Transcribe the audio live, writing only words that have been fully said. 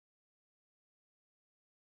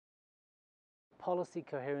policy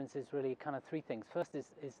coherence is really kind of three things. First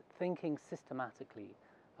is thinking systematically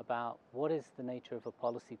about what is the nature of a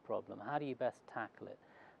policy problem. How do you best tackle it?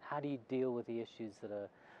 How do you deal with the issues that are,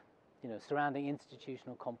 surrounding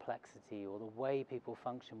institutional complexity or the way people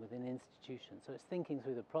function within institutions? So it's thinking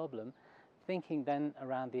through the problem, thinking then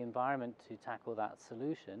around the environment to tackle that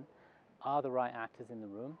solution. Are the right actors in the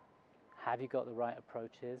room? Have you got the right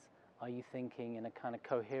approaches? Are you thinking in a kind of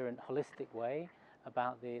coherent, holistic way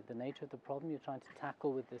about the nature of the problem you're trying to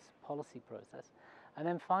tackle with this policy process? And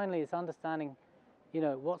then finally, it's understanding,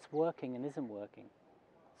 what's working and isn't working.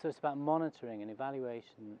 So it's about monitoring and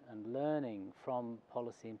evaluation and learning from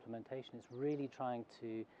policy implementation. It's really trying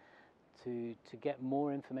to get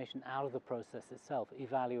more information out of the process itself,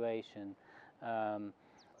 evaluation,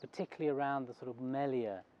 particularly around the sort of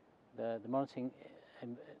MELIA, the monitoring,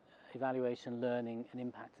 evaluation, learning and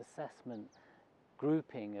impact assessment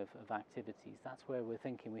grouping of activities. That's where we're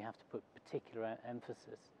thinking we have to put particular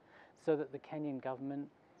emphasis so that the Kenyan government,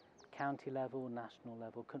 county level, national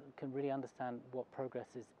level, can really understand what progress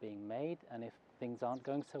is being made, and if things aren't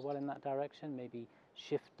going so well in that direction, maybe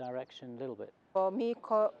shift direction a little bit. For me,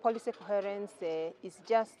 policy coherence is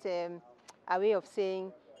just a way of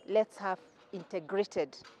saying let's have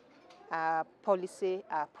integrated policy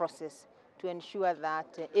process to ensure that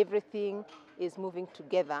everything is moving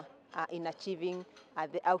together in achieving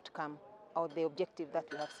the outcome or the objective that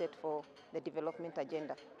we have set for the development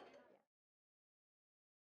agenda.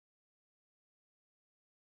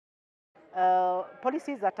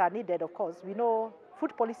 Policies that are needed, of course, we know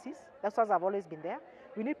food policies, that's what have always been there.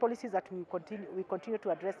 We need policies that we continue to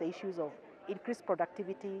address the issues of increased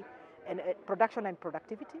productivity and production and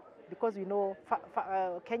productivity, because we know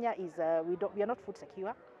Kenya is, we are not food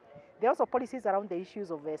secure. There are also policies around the issues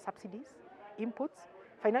of subsidies, inputs,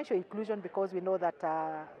 financial inclusion, because we know that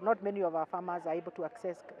not many of our farmers are able to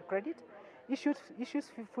access credit. Issues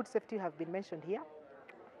food safety have been mentioned here.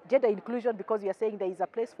 Gender inclusion, because we are saying there is a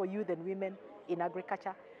place for youth and women in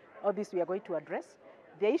agriculture. All this we are going to address.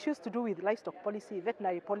 There are issues to do with livestock policy,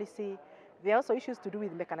 veterinary policy. There are also issues to do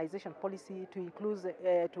with mechanization policy to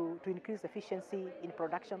increase efficiency in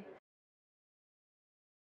production.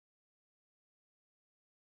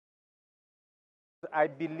 I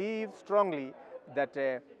believe strongly that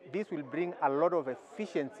this will bring a lot of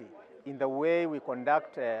efficiency in the way we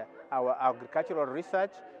conduct our agricultural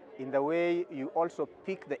research, in the way you also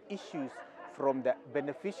pick the issues from the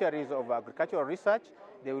beneficiaries of agricultural research.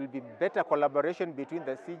 There will be better collaboration between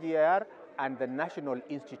the CGIAR and the national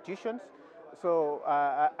institutions. So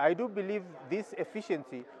I do believe this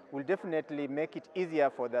efficiency will definitely make it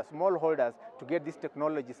easier for the smallholders to get these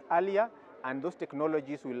technologies earlier, and those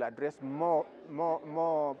technologies will address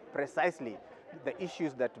more precisely the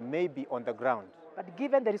issues that may be on the ground. But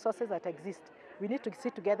given the resources that exist, we need to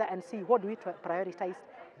sit together and see what do we prioritize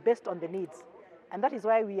based on the needs. And that is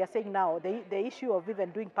why we are saying now the issue of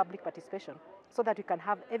even doing public participation, so that we can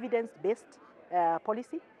have evidence-based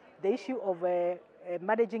policy, the issue of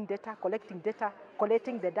managing data, collecting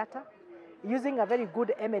the data, using a very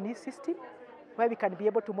good M&E system where we can be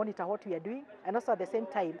able to monitor what we are doing, and also at the same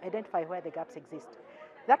time identify where the gaps exist.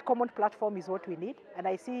 That common platform is what we need, and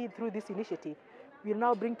I see through this initiative we'll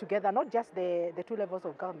now bring together not just the two levels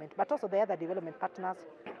of government, but also the other development partners.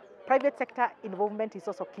 Private sector involvement is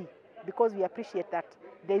also key, because we appreciate that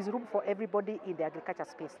there is room for everybody in the agriculture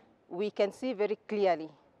space. We can see very clearly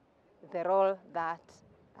the role that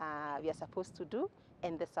we are supposed to do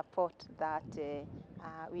and the support that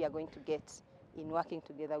we are going to get in working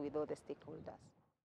together with all the stakeholders.